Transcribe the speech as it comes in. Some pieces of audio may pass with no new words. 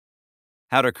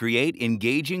How to create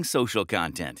engaging social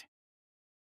content.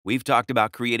 We've talked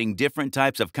about creating different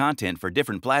types of content for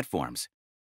different platforms.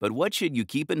 But what should you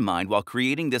keep in mind while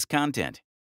creating this content?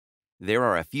 There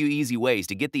are a few easy ways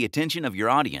to get the attention of your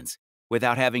audience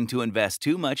without having to invest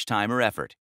too much time or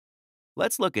effort.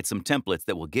 Let's look at some templates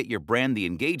that will get your brand the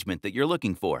engagement that you're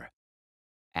looking for.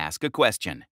 Ask a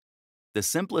question. The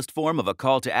simplest form of a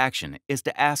call to action is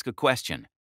to ask a question.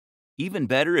 Even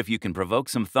better if you can provoke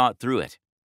some thought through it.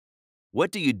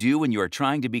 What do you do when you are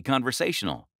trying to be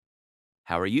conversational?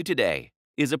 How are you today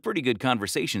is a pretty good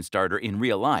conversation starter in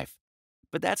real life,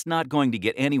 but that's not going to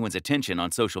get anyone's attention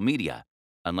on social media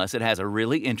unless it has a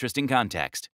really interesting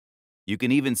context. You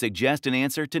can even suggest an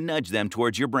answer to nudge them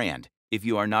towards your brand if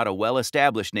you are not a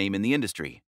well-established name in the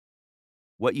industry.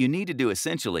 What you need to do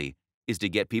essentially is to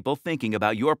get people thinking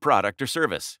about your product or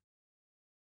service.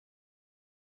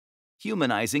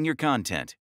 Humanizing your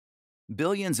content.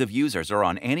 Billions of users are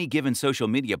on any given social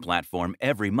media platform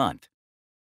every month.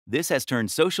 This has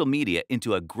turned social media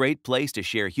into a great place to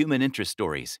share human interest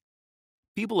stories.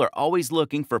 People are always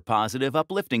looking for positive,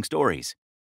 uplifting stories.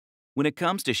 When it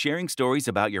comes to sharing stories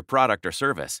about your product or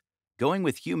service, going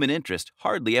with human interest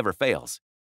hardly ever fails.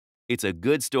 It's a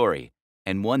good story,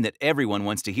 and one that everyone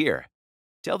wants to hear.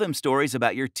 Tell them stories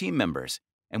about your team members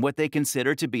and what they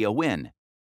consider to be a win.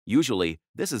 Usually,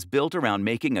 this is built around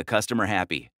making a customer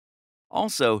happy.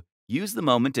 Also, use the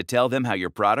moment to tell them how your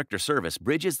product or service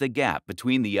bridges the gap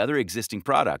between the other existing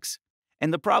products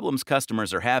and the problems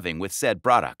customers are having with said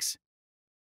products.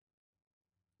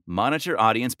 Monitor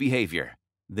audience behavior.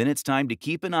 Then it's time to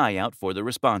keep an eye out for the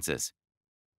responses.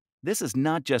 This is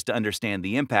not just to understand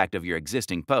the impact of your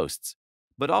existing posts,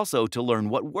 but also to learn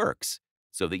what works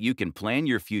so that you can plan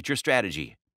your future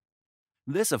strategy.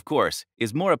 This, of course,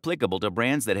 is more applicable to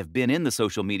brands that have been in the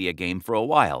social media game for a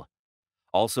while.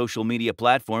 All social media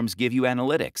platforms give you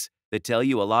analytics that tell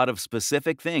you a lot of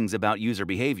specific things about user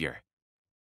behavior.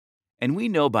 And we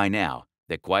know by now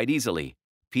that quite easily,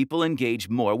 people engage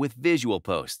more with visual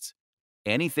posts.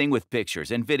 Anything with pictures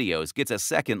and videos gets a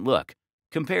second look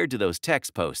compared to those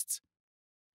text posts.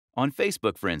 On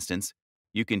Facebook, for instance,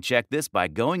 you can check this by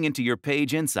going into your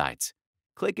page insights,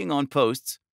 clicking on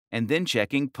posts, and then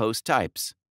checking post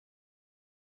types.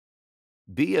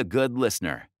 Be a good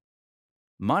listener.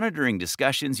 Monitoring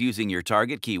discussions using your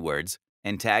target keywords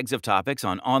and tags of topics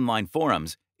on online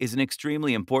forums is an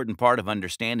extremely important part of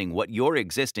understanding what your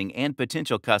existing and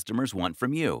potential customers want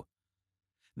from you.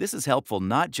 This is helpful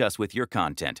not just with your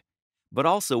content, but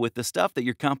also with the stuff that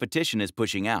your competition is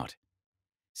pushing out.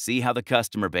 See how the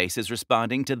customer base is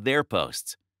responding to their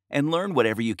posts and learn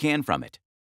whatever you can from it.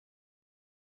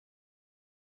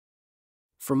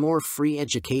 For more free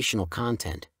educational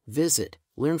content, visit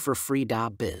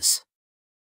learnforfree.biz.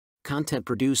 Content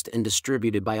produced and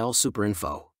distributed by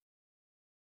AllSuperInfo.